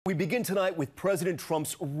We begin tonight with President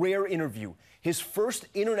Trump's rare interview, his first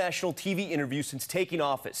international TV interview since taking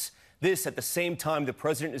office. This at the same time the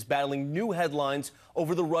president is battling new headlines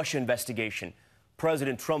over the Russia investigation.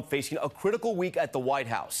 President Trump facing a critical week at the White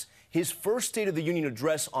House, his first State of the Union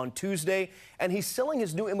address on Tuesday, and he's selling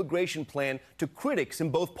his new immigration plan to critics in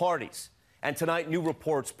both parties. And tonight, new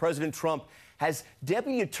reports President Trump has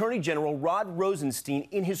Deputy Attorney General Rod Rosenstein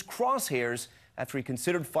in his crosshairs after he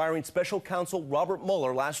considered firing special counsel Robert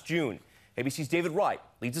Mueller last June. ABC's David Wright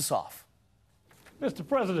leads us off. Mr.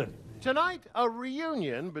 President. Tonight, a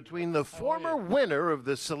reunion between the former winner of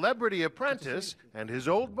the Celebrity Apprentice and his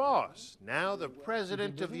old boss, now the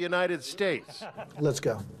President of the United States. Let's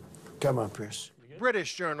go. Come on, Piers.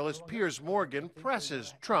 British journalist Piers Morgan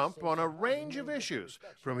presses Trump on a range of issues,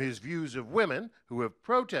 from his views of women, who have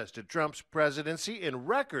protested Trump's presidency in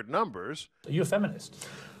record numbers. Are you a feminist?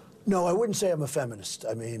 No, I wouldn't say I'm a feminist.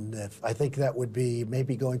 I mean, I think that would be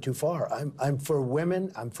maybe going too far. I'm for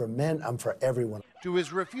women, I'm for men, I'm for everyone. To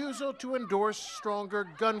his refusal to endorse stronger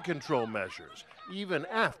gun control measures, even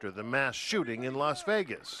after the mass shooting in Las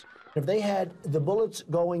Vegas. If they had the bullets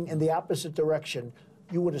going in the opposite direction,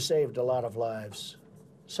 you would have saved a lot of lives.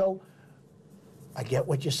 So, I get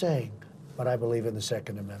what you're saying, but I believe in the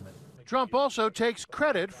Second Amendment. Trump also takes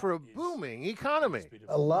credit for a booming economy.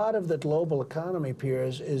 A lot of the global economy,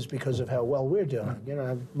 Piers, is because of how well we're doing. You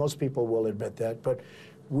know, most people will admit that, but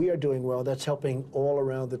we are doing well. That's helping all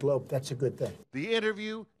around the globe. That's a good thing. The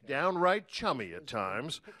interview, downright chummy at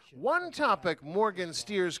times. One topic Morgan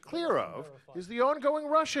steers clear of is the ongoing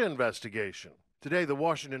Russia investigation. Today, the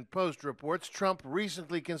Washington Post reports Trump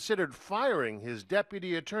recently considered firing his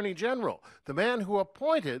deputy attorney general, the man who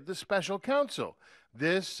appointed the special counsel.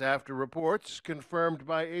 This after reports confirmed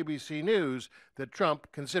by ABC News that Trump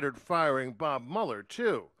considered firing Bob Mueller,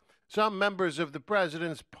 too. Some members of the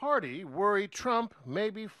president's party worry Trump may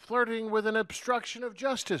be flirting with an obstruction of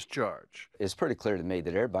justice charge. It's pretty clear to me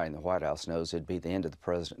that everybody in the White House knows it'd be the end of the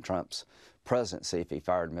President Trump's presidency if he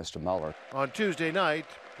fired Mr. Mueller. On Tuesday night,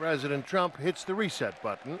 President Trump hits the reset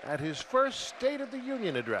button at his first State of the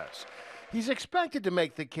Union address. He's expected to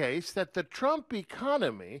make the case that the Trump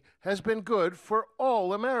economy has been good for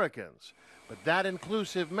all Americans. But that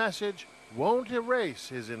inclusive message won't erase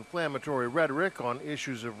his inflammatory rhetoric on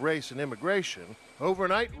issues of race and immigration.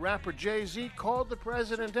 Overnight, rapper Jay-Z called the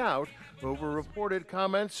president out over reported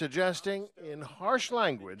comments suggesting, in harsh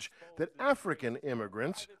language, that African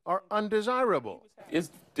immigrants are undesirable.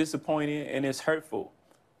 It's disappointing and it's hurtful.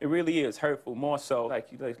 It really is hurtful, more so like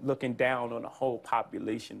you're looking down on the whole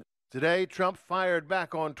population. Today, Trump fired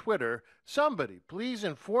back on Twitter, "Somebody please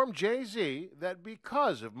inform Jay-Z that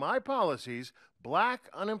because of my policies, black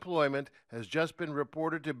unemployment has just been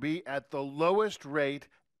reported to be at the lowest rate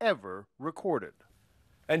ever recorded."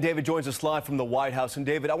 And David joins us live from the White House. And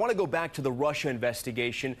David, I want to go back to the Russia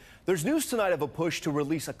investigation. There's news tonight of a push to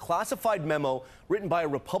release a classified memo written by a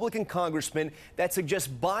Republican congressman that suggests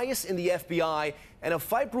bias in the FBI, and a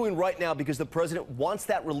fight brewing right now because the president wants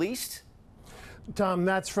that released. Tom,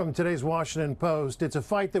 that's from today's Washington Post. It's a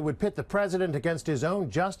fight that would pit the president against his own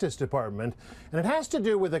Justice Department, and it has to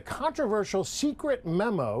do with a controversial secret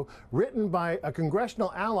memo written by a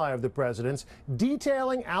congressional ally of the president's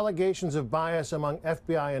detailing allegations of bias among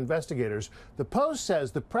FBI investigators. The Post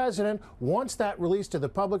says the president wants that released to the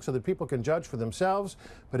public so that people can judge for themselves,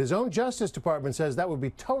 but his own Justice Department says that would be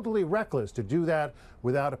totally reckless to do that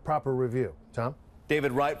without a proper review. Tom?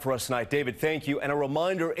 David Wright for us tonight. David, thank you. And a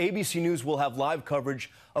reminder, ABC News will have live coverage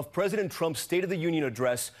of President Trump's State of the Union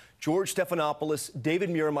address. George Stephanopoulos, David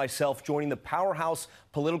Muir, and myself joining the Powerhouse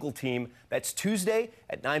political team. That's Tuesday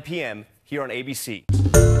at 9 p.m. here on ABC.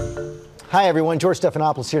 Hi, everyone. George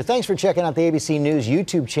Stephanopoulos here. Thanks for checking out the ABC News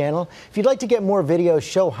YouTube channel. If you'd like to get more videos,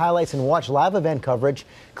 show highlights, and watch live event coverage,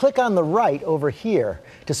 click on the right over here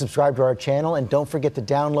to subscribe to our channel. And don't forget to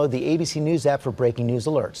download the ABC News app for breaking news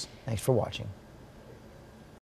alerts. Thanks for watching.